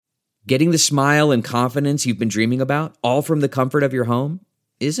Getting the smile and confidence you've been dreaming about, all from the comfort of your home,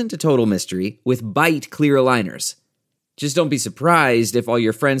 isn't a total mystery with Byte clear aligners. Just don't be surprised if all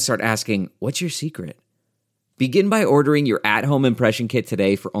your friends start asking, "What's your secret?" Begin by ordering your at-home impression kit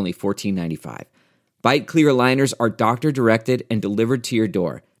today for only $14.95. Byte clear aligners are doctor-directed and delivered to your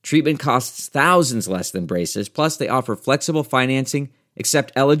door. Treatment costs thousands less than braces, plus they offer flexible financing,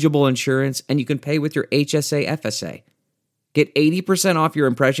 accept eligible insurance, and you can pay with your HSA FSA. Get 80% off your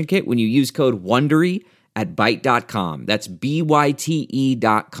impression kit when you use code WONDERY at Byte.com. That's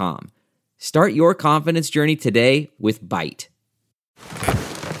BYTE.com. Start your confidence journey today with Byte.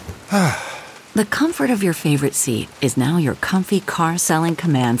 The comfort of your favorite seat is now your comfy car selling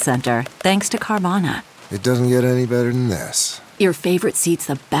command center, thanks to Carvana. It doesn't get any better than this. Your favorite seat's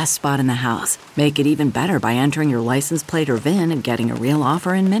the best spot in the house. Make it even better by entering your license plate or VIN and getting a real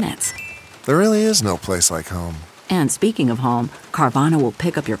offer in minutes. There really is no place like home. And speaking of home, Carvana will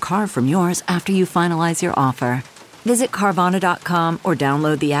pick up your car from yours after you finalize your offer. Visit Carvana.com or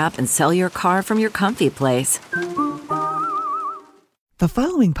download the app and sell your car from your comfy place. The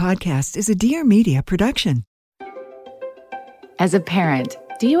following podcast is a Dear Media production. As a parent,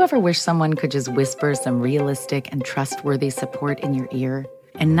 do you ever wish someone could just whisper some realistic and trustworthy support in your ear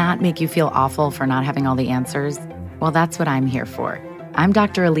and not make you feel awful for not having all the answers? Well, that's what I'm here for. I'm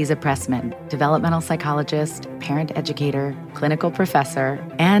Dr. Eliza Pressman, developmental psychologist, parent educator, clinical professor,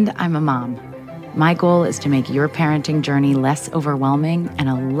 and I'm a mom. My goal is to make your parenting journey less overwhelming and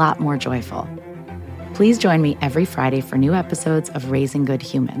a lot more joyful. Please join me every Friday for new episodes of Raising Good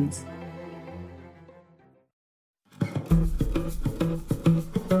Humans.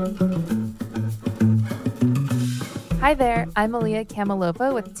 Hi there, I'm Aaliyah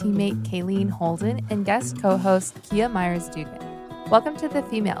Kamalova with teammate Kayleen Holden and guest co-host Kia Myers-Dugan. Welcome to The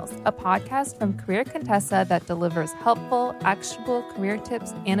Females, a podcast from Career Contessa that delivers helpful, actionable career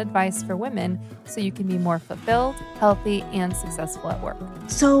tips and advice for women so you can be more fulfilled, healthy, and successful at work.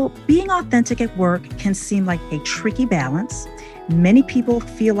 So being authentic at work can seem like a tricky balance. Many people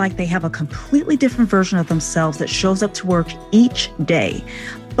feel like they have a completely different version of themselves that shows up to work each day.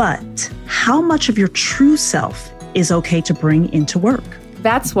 But how much of your true self is okay to bring into work?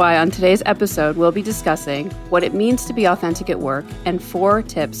 That's why on today's episode, we'll be discussing what it means to be authentic at work and 4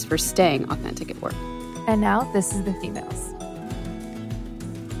 tips for staying authentic at work. And now, this is The Females.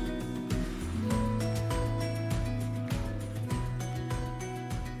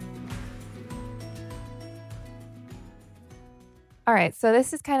 All right, so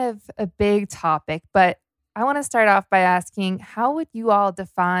this is kind of a big topic, but I want to start off by asking, how would you all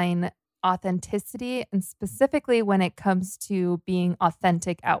define authenticity, and specifically when it comes to being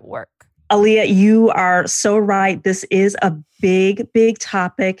authentic at work? Aaliyah, you are so right. This is a big, big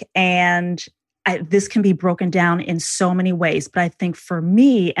topic, and this can be broken down in so many ways. But I think for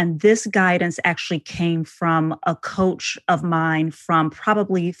me, and this guidance actually came from a coach of mine from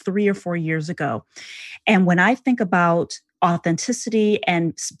probably 3 or 4 years ago. And when I think about authenticity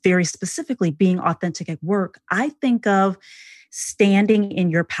and very specifically being authentic at work, I think of standing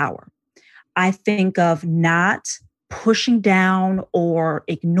in your power. I think of not pushing down or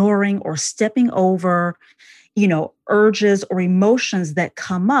ignoring or stepping over, urges or emotions that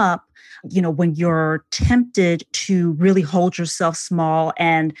come up, when you're tempted to really hold yourself small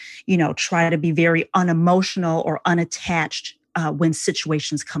and, try to be very unemotional or unattached when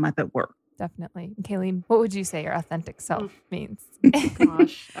situations come up at work. Definitely. Kayleen, what would you say your authentic self means?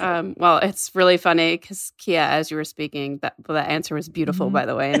 Gosh. Well, it's really funny because Kia, as you were speaking, that answer was beautiful, by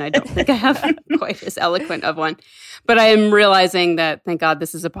the way, and I don't think I have quite as eloquent of one. But I am realizing that, thank God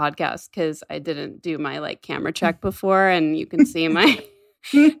this is a podcast, because I didn't do my camera check before, and you can see my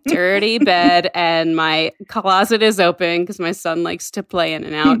dirty bed, and my closet is open because my son likes to play in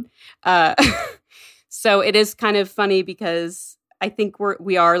and out. So it is kind of funny because I think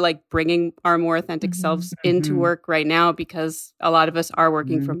we are bringing our more authentic selves into work right now because a lot of us are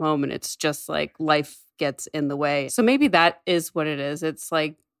working from home and it's just life gets in the way. So maybe that is what it is. It's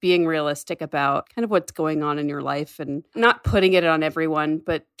being realistic about kind of what's going on in your life and not putting it on everyone,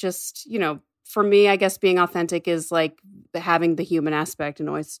 but just, for me, I guess being authentic is having the human aspect and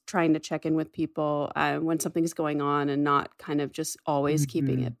always trying to check in with people when something's going on and not kind of just always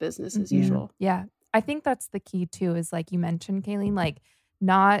keeping it business as usual. Yeah. I think that's the key too, is you mentioned, Kayleen,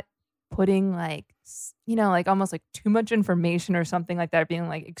 not putting almost too much information or something like that, being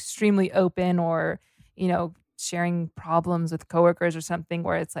extremely open or, sharing problems with coworkers or something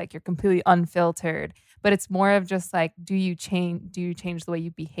where it's you're completely unfiltered, but it's more of just do you change the way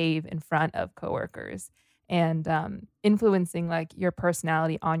you behave in front of coworkers and influencing your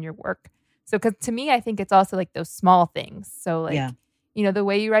personality on your work. So, because to me, I think it's also those small things. So the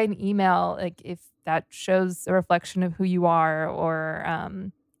way you write an email, like if that shows a reflection of who you are, or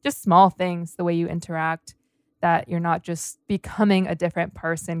just small things, the way you interact, that you're not just becoming a different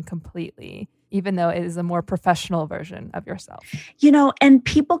person completely, even though it is a more professional version of yourself. And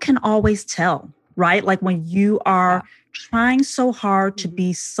people can always tell, right? Like when you are trying so hard to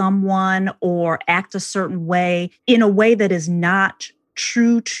be someone or act a certain way in a way that is not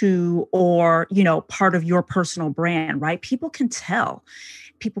true to, or, part of your personal brand, right? People can tell.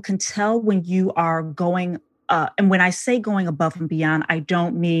 People can tell when you are going, and when I say going above and beyond, I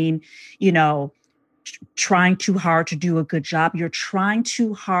don't mean, trying too hard to do a good job. You're trying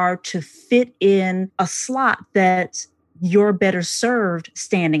too hard to fit in a slot that you're better served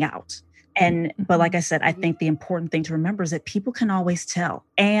standing out. But like I said, I think the important thing to remember is that people can always tell.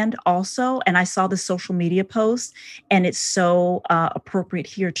 And also, and I saw the social media post, and it's so appropriate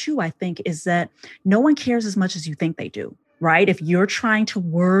here too, I think, is that no one cares as much as you think they do. Right? If you're trying to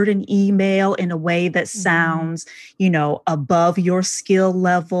word an email in a way that sounds, above your skill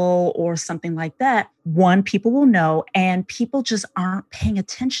level or something like that, one, people will know, and people just aren't paying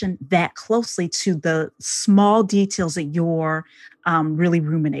attention that closely to the small details that you're really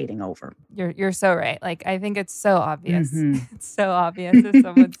ruminating over. You're so right. Like, I think it's so obvious. It's so obvious if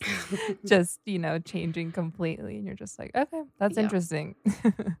someone's just, changing completely, and you're just like, okay, that's interesting.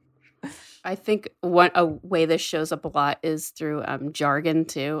 I think a way this shows up a lot is through jargon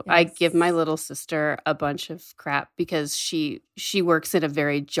too. Yes. I give my little sister a bunch of crap because she works in a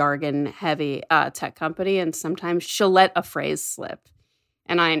very jargon heavy tech company, and sometimes she'll let a phrase slip,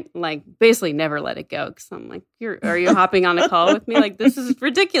 and I basically never let it go because I'm like, are you hopping on a call with me? Like, this is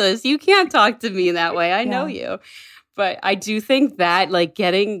ridiculous. You can't talk to me that way. I know you. But I do think that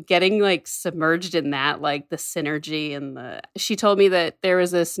getting submerged in that, the synergy and she told me that there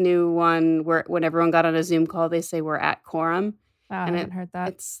was this new one where when everyone got on a Zoom call, they say we're at quorum. Wow, and I haven't heard that.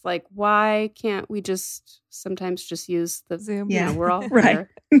 It's like, why can't we sometimes just use the Zoom? Yeah, we're all right.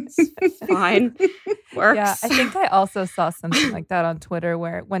 It's fine. Works. Yeah, I think I also saw something like that on Twitter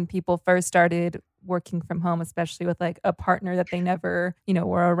where when people first started working from home, especially with a partner that they never,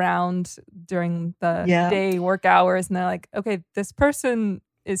 were around during the day work hours. And they're like, okay, this person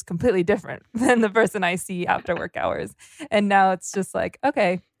is completely different than the person I see after work hours. And now it's just like,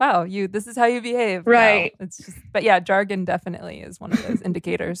 okay, wow, this is how you behave. Right. Wow. It's just, but yeah, jargon definitely is one of those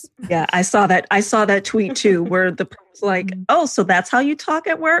indicators. Yeah, I saw that tweet too, where the person's like, oh, so that's how you talk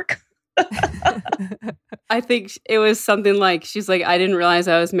at work? I think it was something like, she's like, I didn't realize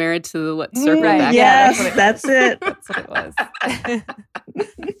I was married to the circle back. Yes, that's it. That's what it was.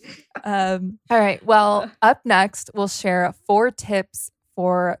 All right. Well, up next, we'll share 4 tips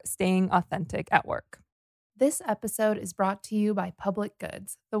for staying authentic at work. This episode is brought to you by Public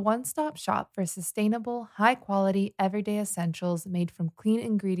Goods, the one-stop shop for sustainable, high-quality, everyday essentials made from clean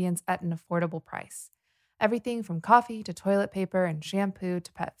ingredients at an affordable price. Everything from coffee to toilet paper and shampoo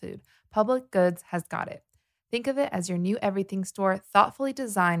to pet food, Public Goods has got it. Think of it as your new everything store, thoughtfully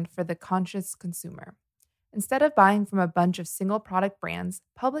designed for the conscious consumer. Instead of buying from a bunch of single product brands,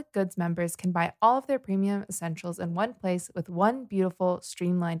 Public Goods members can buy all of their premium essentials in one place with one beautiful,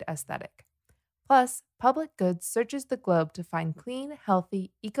 streamlined aesthetic. Plus, Public Goods searches the globe to find clean,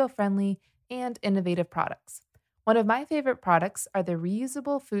 healthy, eco-friendly, and innovative products. One of my favorite products are the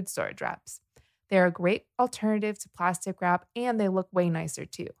reusable food storage wraps. They're a great alternative to plastic wrap, and they look way nicer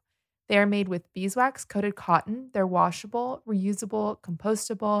too. They are made with beeswax-coated cotton, they're washable, reusable,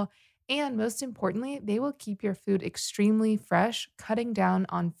 compostable, and most importantly, they will keep your food extremely fresh, cutting down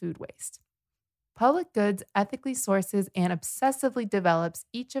on food waste. Public Goods ethically sources and obsessively develops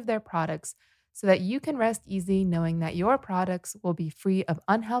each of their products so that you can rest easy knowing that your products will be free of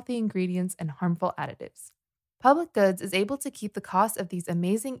unhealthy ingredients and harmful additives. Public Goods is able to keep the cost of these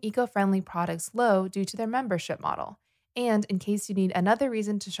amazing eco-friendly products low due to their membership model. And in case you need another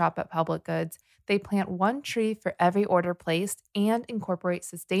reason to shop at Public Goods, they plant one tree for every order placed and incorporate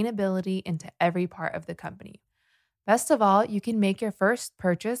sustainability into every part of the company. Best of all, you can make your first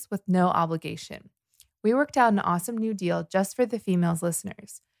purchase with no obligation. We worked out an awesome new deal just for the females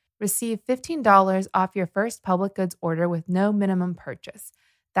listeners. Receive $15 off your first Public Goods order with no minimum purchase.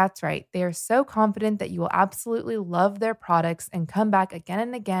 That's right, they are so confident that you will absolutely love their products and come back again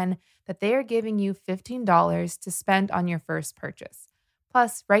and again that they are giving you $15 to spend on your first purchase.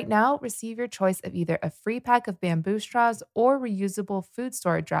 Plus, right now, receive your choice of either a free pack of bamboo straws or reusable food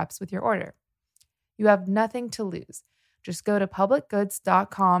storage wraps with your order. You have nothing to lose. Just go to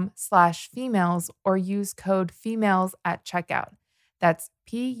publicgoods.com/females or use code FEMALES at checkout. That's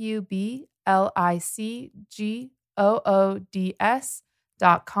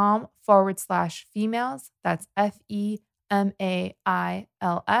PUBLICGOODS.com/females. That's FEMALES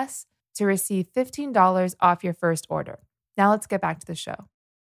MAILS, to receive $15 off your first order. Now let's get back to the show.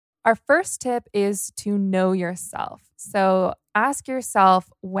 Our first tip is to know yourself. So ask yourself,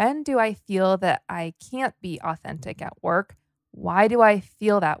 when do I feel that I can't be authentic at work? Why do I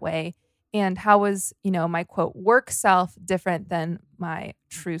feel that way? And how is, my quote, work self different than my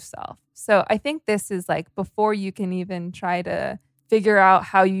true self? So I think this is like before you can even try to figure out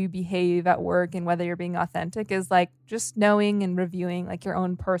how you behave at work and whether you're being authentic, is like just knowing and reviewing like your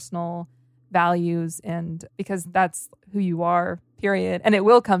own personal values, and because that's who you are, period. And it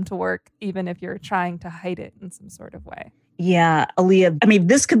will come to work even if you're trying to hide it in some sort of way. Yeah, Aaliyah, I mean,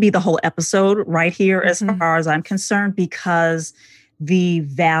 this could be the whole episode right here as far as I'm concerned, because the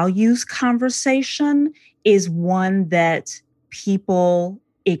values conversation is one that people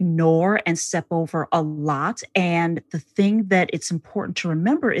ignore and step over a lot. And the thing that it's important to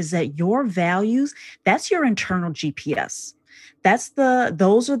remember is that your values, that's your internal GPS.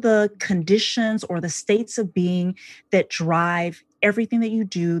 Those are the conditions or the states of being that drive everything that you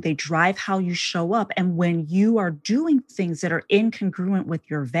do. They drive how you show up. And when you are doing things that are incongruent with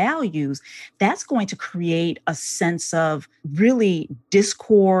your values, that's going to create a sense of really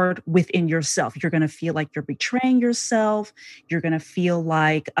discord within yourself. You're going to feel like you're betraying yourself. You're going to feel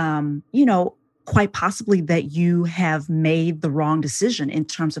like, quite possibly that you have made the wrong decision in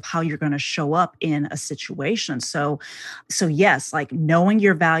terms of how you're going to show up in a situation. So yes, like knowing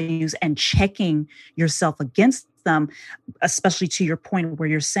your values and checking yourself against them, especially to your point where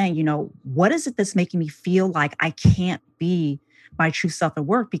you're saying, what is it that's making me feel like I can't be my true self at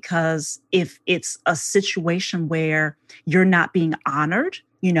work? Because if it's a situation where you're not being honored,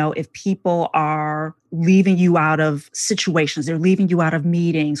 if people are leaving you out of situations, they're leaving you out of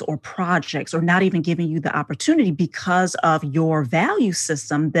meetings or projects, or not even giving you the opportunity because of your value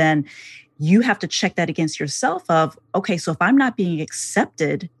system, then you have to check that against yourself of, okay, so if I'm not being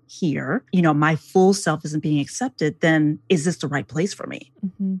accepted here, my full self isn't being accepted, then is this the right place for me?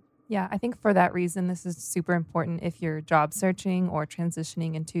 Mm-hmm. Yeah, I think for that reason, this is super important if you're job searching or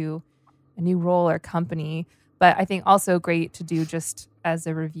transitioning into a new role or company. But I think also great to do just as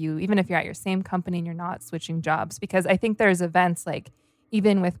a review, even if you're at your same company and you're not switching jobs, because I think there's events like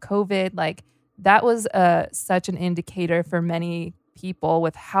even with COVID, like that was such an indicator for many people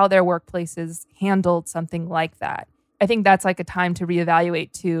with how their workplaces handled something like that. I think that's like a time to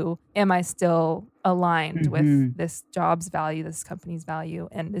reevaluate too. Am I still aligned with this job's value, this company's value?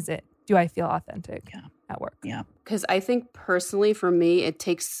 And do I feel authentic at work? Yeah. Because I think personally for me, it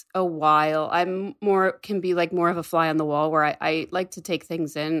takes a while. Can be like more of a fly on the wall where I like to take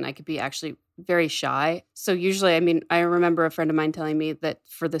things in. I could be actually very shy. So usually, I remember a friend of mine telling me that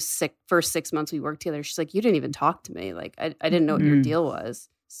for the first 6 months we worked together, she's like, you didn't even talk to me. Like, I didn't know what your deal was.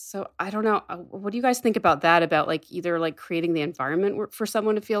 So I don't know. What do you guys think about that? About like either like creating the environment for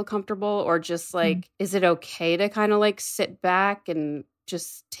someone to feel comfortable, or just like, is it okay to kind of like sit back and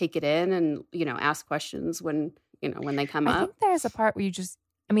just take it in and, ask questions when they come up? I think there's a part where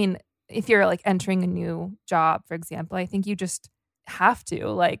if you're like entering a new job, for example, I think you just have to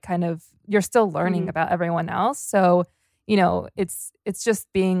like kind of, you're still learning about everyone else. So, it's just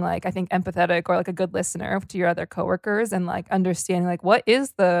being like, I think empathetic or like a good listener to your other coworkers and like understanding like what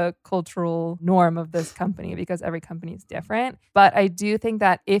is the cultural norm of this company, because every company is different. But I do think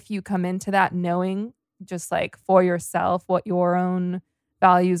that if you come into that knowing just like for yourself what your own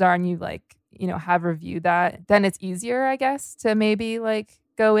values are and you like, have reviewed that, then it's easier, I guess, to maybe like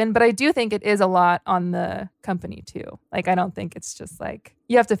go in. But I do think it is a lot on the company too. Like, I don't think it's just like,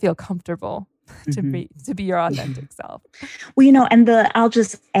 you have to feel comfortable to be your authentic self. Well, I'll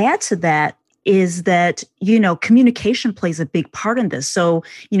just add to that is that, communication plays a big part in this. So,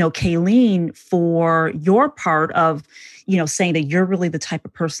 Kayleen, for your part of, saying that you're really the type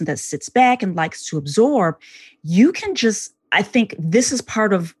of person that sits back and likes to absorb, you can just, I think this is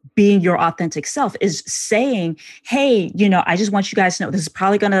part of being your authentic self, is saying, hey, I just want you guys to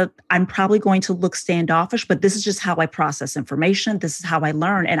know I'm probably going to look standoffish, but this is just how I process information. This is how I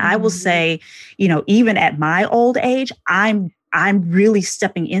learn. And I will say, even at my old age, I'm really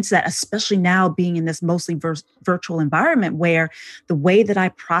stepping into that, especially now being in this mostly virtual environment where the way that I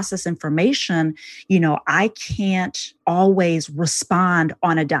process information, I can't always respond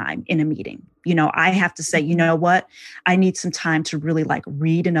on a dime in a meeting. I have to say, you know what, I need some time to really like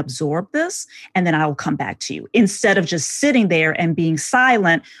read and absorb this, and then I will come back to you, instead of just sitting there and being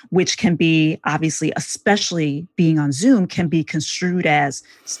silent, which can be obviously, especially being on Zoom, can be construed as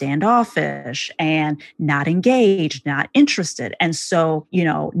standoffish and not engaged, not interested. And so,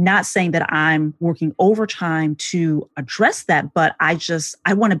 not saying that I'm working overtime to address that, but I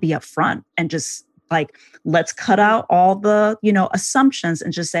want to be upfront and just Like, let's cut out all the, assumptions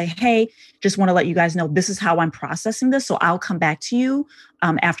and just say, hey, just want to let you guys know this is how I'm processing this. So I'll come back to you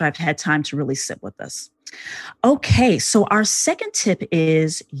after I've had time to really sit with this. Okay, so our second tip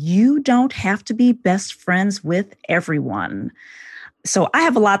is you don't have to be best friends with everyone. So I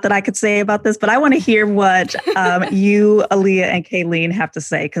have a lot that I could say about this, but I want to hear what you, Aaliyah, and Kayleen have to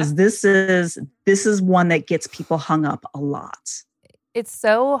say, because this is one that gets people hung up a lot. It's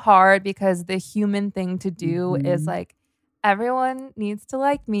so hard because the human thing to do is like, everyone needs to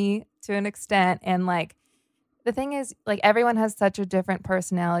like me to an extent. And like, the thing is, like, everyone has such a different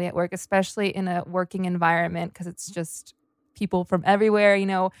personality at work, especially in a working environment, because it's just people from everywhere,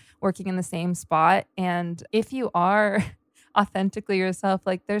 working in the same spot. And if you are authentically yourself,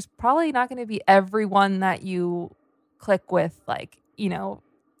 like, there's probably not going to be everyone that you click with. Like,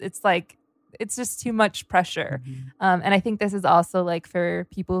 it's like, it's just too much pressure. And I think this is also like for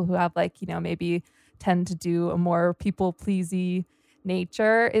people who have like, maybe tend to do a more people-pleasy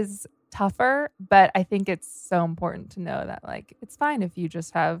nature is tougher. But I think it's so important to know that like, it's fine if you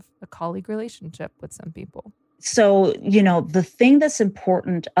just have a colleague relationship with some people. So, the thing that's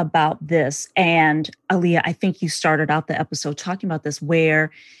important about this, and Aaliyah, I think you started out the episode talking about this,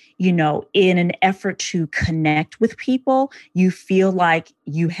 where, in an effort to connect with people, you feel like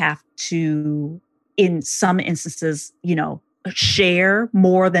you have to, in some instances, share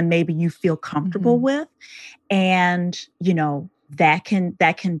more than maybe you feel comfortable with. And, that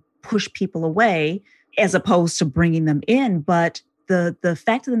can push people away as opposed to bringing them in. But the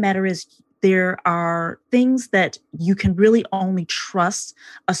fact of the matter is, there are things that you can really only trust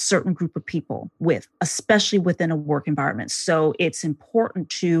a certain group of people with, especially within a work environment. So it's important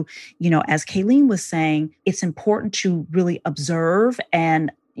to, as Kayleen was saying, it's important to really observe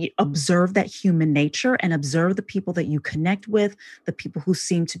that human nature and observe the people that you connect with, the people who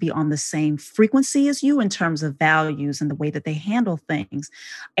seem to be on the same frequency as you in terms of values and the way that they handle things,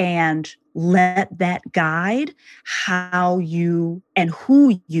 and let that guide how you and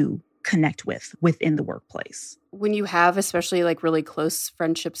who you connect with within the workplace. When you have especially like really close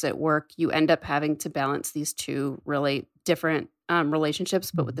friendships at work, you end up having to balance these two really different relationships,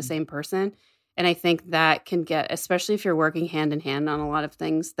 but with the same person. And I think that can get, especially if you're working hand in hand on a lot of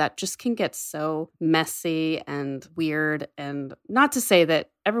things, that just can get so messy and weird. And not to say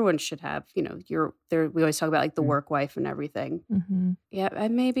that everyone should have, we always talk about like the work wife and everything. Yeah,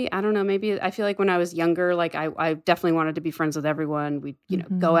 and maybe, I don't know, maybe I feel like when I was younger, like I definitely wanted to be friends with everyone. We'd,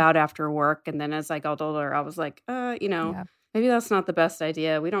 go out after work. And then as I got older, I was like, maybe that's not the best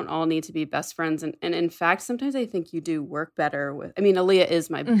idea. We don't all need to be best friends. And in fact, sometimes I think you do work better with, Aaliyah is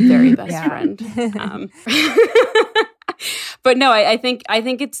my very best friend. But no, I think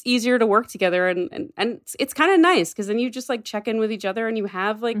it's easier to work together and it's kind of nice because then you just like check in with each other and you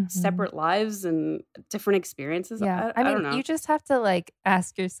have like separate lives and different experiences. Yeah. I don't know. You just have to like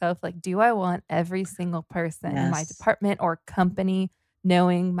ask yourself, like, do I want every single person in my department or company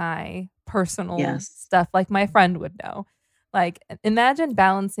knowing my personal stuff like my friend would know? Like, imagine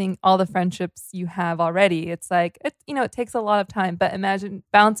balancing all the friendships you have already. It's like, it takes a lot of time, but imagine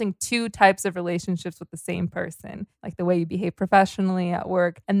balancing two types of relationships with the same person, like the way you behave professionally at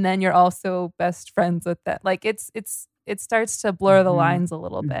work. And then you're also best friends with that. Like it starts to blur the lines a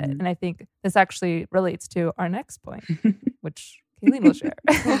little bit. And I think this actually relates to our next point, which Kayleen will share.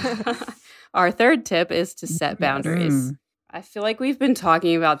 Our third tip is to set boundaries. I feel like we've been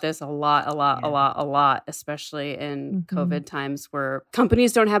talking about this a lot, especially in COVID times where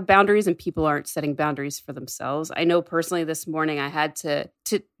companies don't have boundaries and people aren't setting boundaries for themselves. I know personally this morning I had to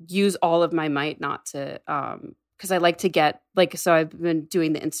use all of my might not to, because I like to get, so I've been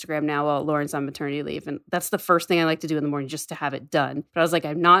doing the Instagram now while Lauren's on maternity leave. And that's the first thing I like to do in the morning just to have it done. But I was like,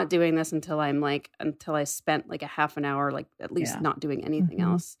 I'm not doing this until I spent like a half an hour, like at least not doing anything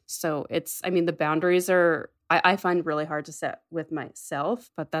else. So the boundaries are, I find really hard to set with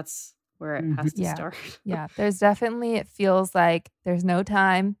myself, but that's where it has to start. Yeah, it feels like there's no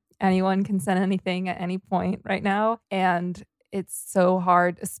time. Anyone can send anything at any point right now. And it's so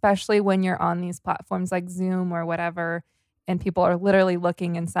hard, especially when you're on these platforms like Zoom or whatever, and people are literally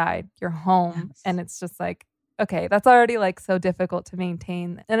looking inside your home. And it's just like, okay, that's already like so difficult to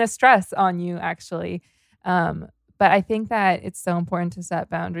maintain and a stress on you actually. But I think that it's so important to set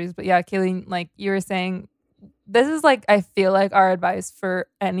boundaries. But yeah, Kayleen, like you were saying, this is like, I feel like our advice for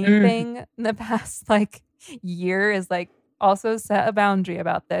anything in the past like year is like also set a boundary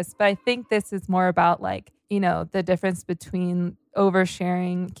about this. But I think this is more about like, the difference between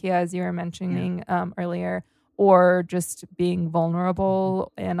oversharing, Kia, as you were mentioning earlier, or just being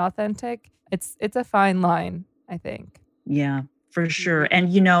vulnerable and authentic. It's a fine line, I think. Yeah. For sure.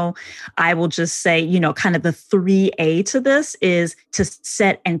 And, I will just say, kind of the 3A to this is to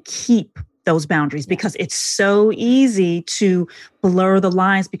set and keep those boundaries, because it's so easy to blur the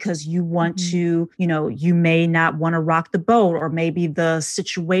lines because you want to, you may not want to rock the boat, or maybe the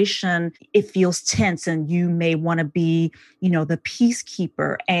situation, it feels tense and you may want to be, the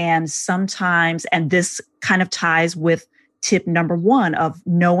peacekeeper. And sometimes, and this kind of ties with tip number 1 of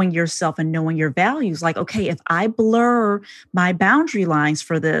knowing yourself and knowing your values. Like, okay, if I blur my boundary lines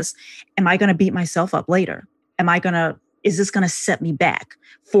for this, am I going to beat myself up later? Is this going to set me back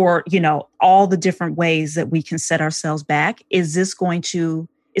for, all the different ways that we can set ourselves back? Is this going to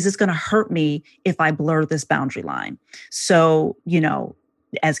hurt me if I blur this boundary line? So,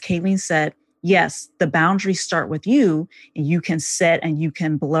 as Kayleen said, yes, the boundaries start with you, and you can set and you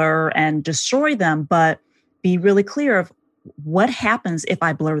can blur and destroy them, but be really clear of what happens if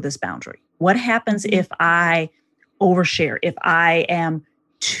I blur this boundary? What happens if I overshare, if I am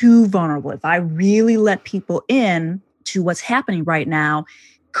too vulnerable, if I really let people in to what's happening right now?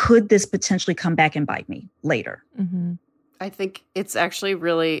 Could this potentially come back and bite me later? Mm-hmm. I think it's actually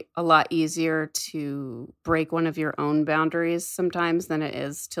really a lot easier to break one of your own boundaries sometimes than it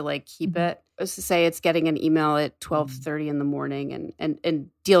is to keep it. As to say, it's getting an email at 12:30 in the morning and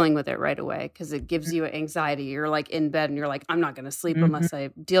dealing with it right away, because it gives you anxiety. You're in bed and you're like, I'm not going to sleep unless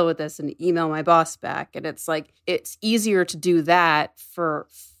I deal with this and email my boss back. And it's it's easier to do that for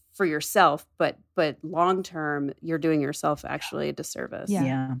yourself, but long term, you're doing yourself actually a disservice.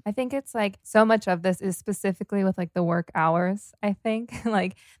 Yeah. I think it's so much of this is specifically with the work hours. I think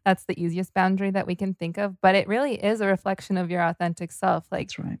that's the easiest boundary that we can think of, but it really is a reflection of your authentic self.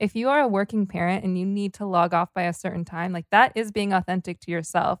 That's right. If you are a working parent and you need to log off by a certain time, that is being authentic to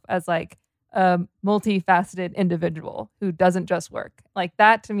yourself as a multifaceted individual who doesn't just work.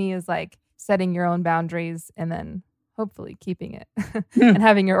 That to me is setting your own boundaries and then hopefully keeping it and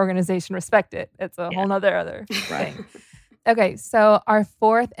having your organization respect it. It's a whole nother other thing. Okay, so our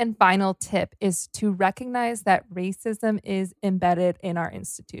 4th and final tip is to recognize that racism is embedded in our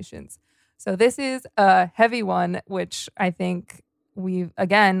institutions. So this is a heavy one, which I think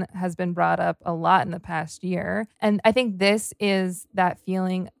has been brought up a lot in the past year. And I think this is that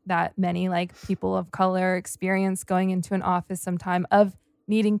feeling that many people of color experience going into an office sometime of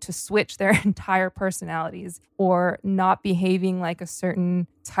needing to switch their entire personalities or not behaving a certain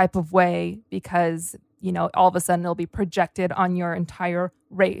type of way because, all of a sudden it'll be projected on your entire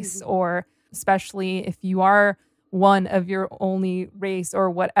race, or especially if you are one of your only race or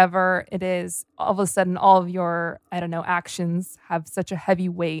whatever it is, all of a sudden all of your, actions have such a heavy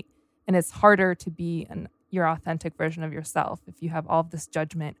weight, and it's harder to be your authentic version of yourself if you have all of this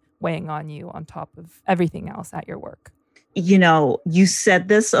judgment weighing on you on top of everything else at your work. You said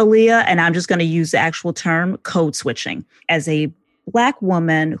this, Aaliyah, and I'm just going to use the actual term code switching. As a Black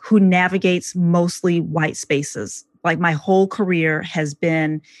woman who navigates mostly white spaces, my whole career has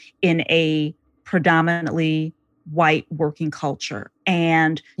been in a predominantly white working culture.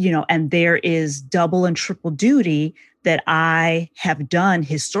 And, and there is double and triple duty that I have done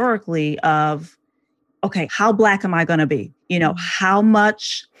historically of, okay, how Black am I going to be? How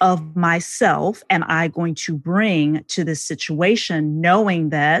much of myself am I going to bring to this situation, knowing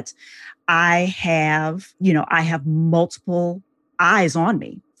that I have multiple eyes on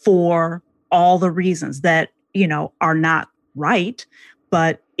me for all the reasons that, are not right,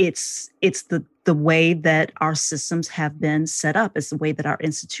 but it's the way that our systems have been set up. It's the way that our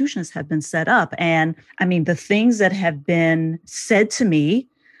institutions have been set up. And I mean, the things that have been said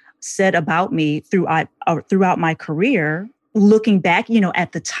about me throughout my career, looking back,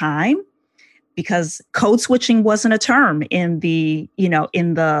 at the time, because code switching wasn't a term in the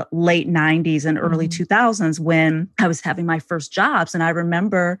late 90s and early 2000s when I was having my first jobs. And I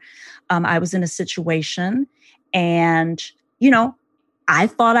remember I was in a situation and, I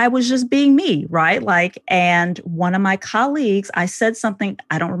thought I was just being me, right? And one of my colleagues, I said something,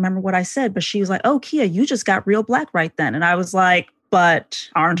 I don't remember what I said, but she was like, "Oh, Kia, you just got real Black right then." And I was like, "But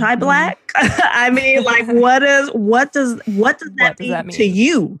aren't I Black?" I mean, what does that mean to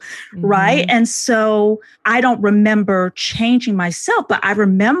you? Right. And so I don't remember changing myself, but I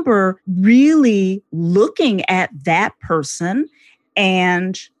remember really looking at that person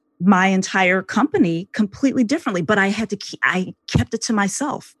and my entire company completely differently. But I kept it to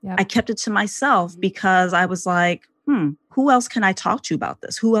myself. Yep. I kept it to myself because I was like, who else can I talk to about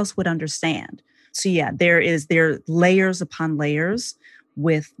this? Who else would understand? So yeah, there are layers upon layers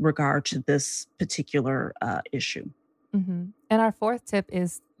with regard to this particular issue. Mm-hmm. And our 4th tip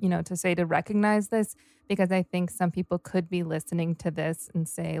is, to recognize this, because I think some people could be listening to this and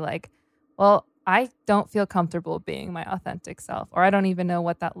say well, I don't feel comfortable being my authentic self, or I don't even know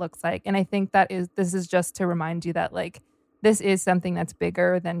what that looks like. And I think this is just to remind you that like, this is something that's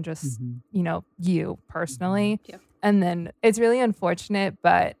bigger than just, you personally. Yeah. And then it's really unfortunate,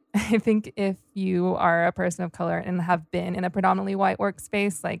 but I think if you are a person of color and have been in a predominantly white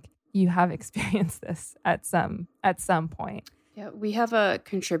workspace, like you have experienced this at some point. Yeah, we have a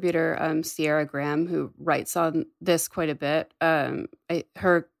contributor, Sierra Graham, who writes on this quite a bit.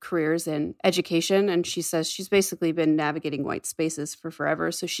 Her career's in education, and she says she's basically been navigating white spaces for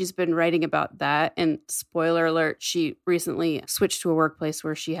forever. So she's been writing about that. And spoiler alert, she recently switched to a workplace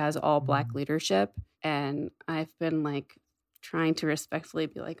where she has all Black leadership. And I've been like trying to respectfully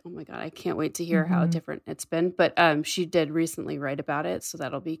be like, oh my God, I can't wait to hear how different it's been. But she did recently write about it. So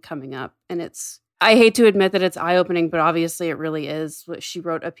that'll be coming up. And I hate to admit that it's eye-opening, but obviously it really is. She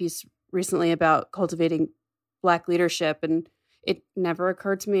wrote a piece recently about cultivating Black leadership, and it never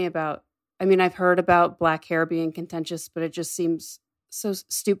occurred to me I've heard about Black hair being contentious, but it just seems so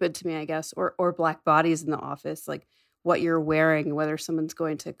stupid to me, I guess, or Black bodies in the office, like what you're wearing, whether someone's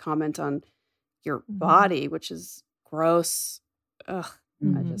going to comment on your body, which is gross. Ugh,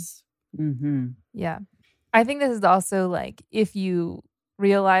 Yeah. I think this is also like, if you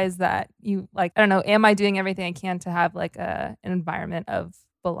realize that you like, I don't know, am I doing everything I can to have like an environment of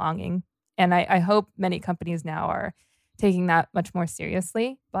belonging? And I hope many companies now are taking that much more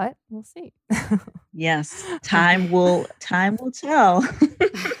seriously, but we'll see. Yes, time will tell.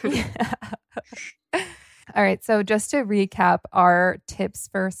 Yeah. All right, so just to recap our tips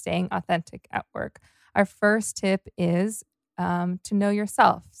for staying authentic at work. Our first tip is to know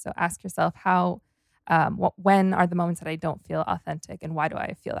yourself. So ask yourself when are the moments that I don't feel authentic, and why do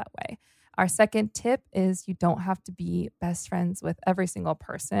I feel that way? Our second tip is you don't have to be best friends with every single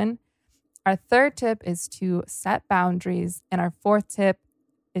person. Our third tip is to set boundaries. And our fourth tip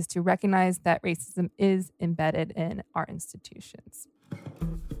is to recognize that racism is embedded in our institutions.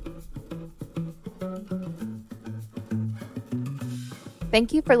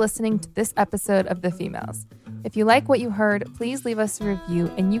 Thank you for listening to this episode of The Females. If you like what you heard, please leave us a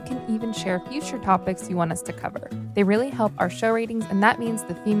review, and you can even share future topics you want us to cover. They really help our show ratings, and that means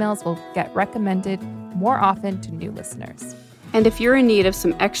The Females will get recommended more often to new listeners. And if you're in need of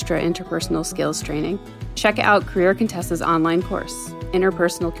some extra interpersonal skills training, check out Career Contessa's online course,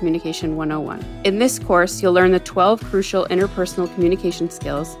 Interpersonal Communication 101. In this course, you'll learn the 12 crucial interpersonal communication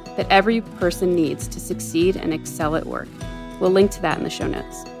skills that every person needs to succeed and excel at work. We'll link to that in the show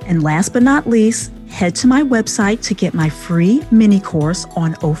notes. And last but not least, head to my website to get my free mini course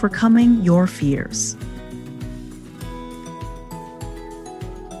on overcoming your fears.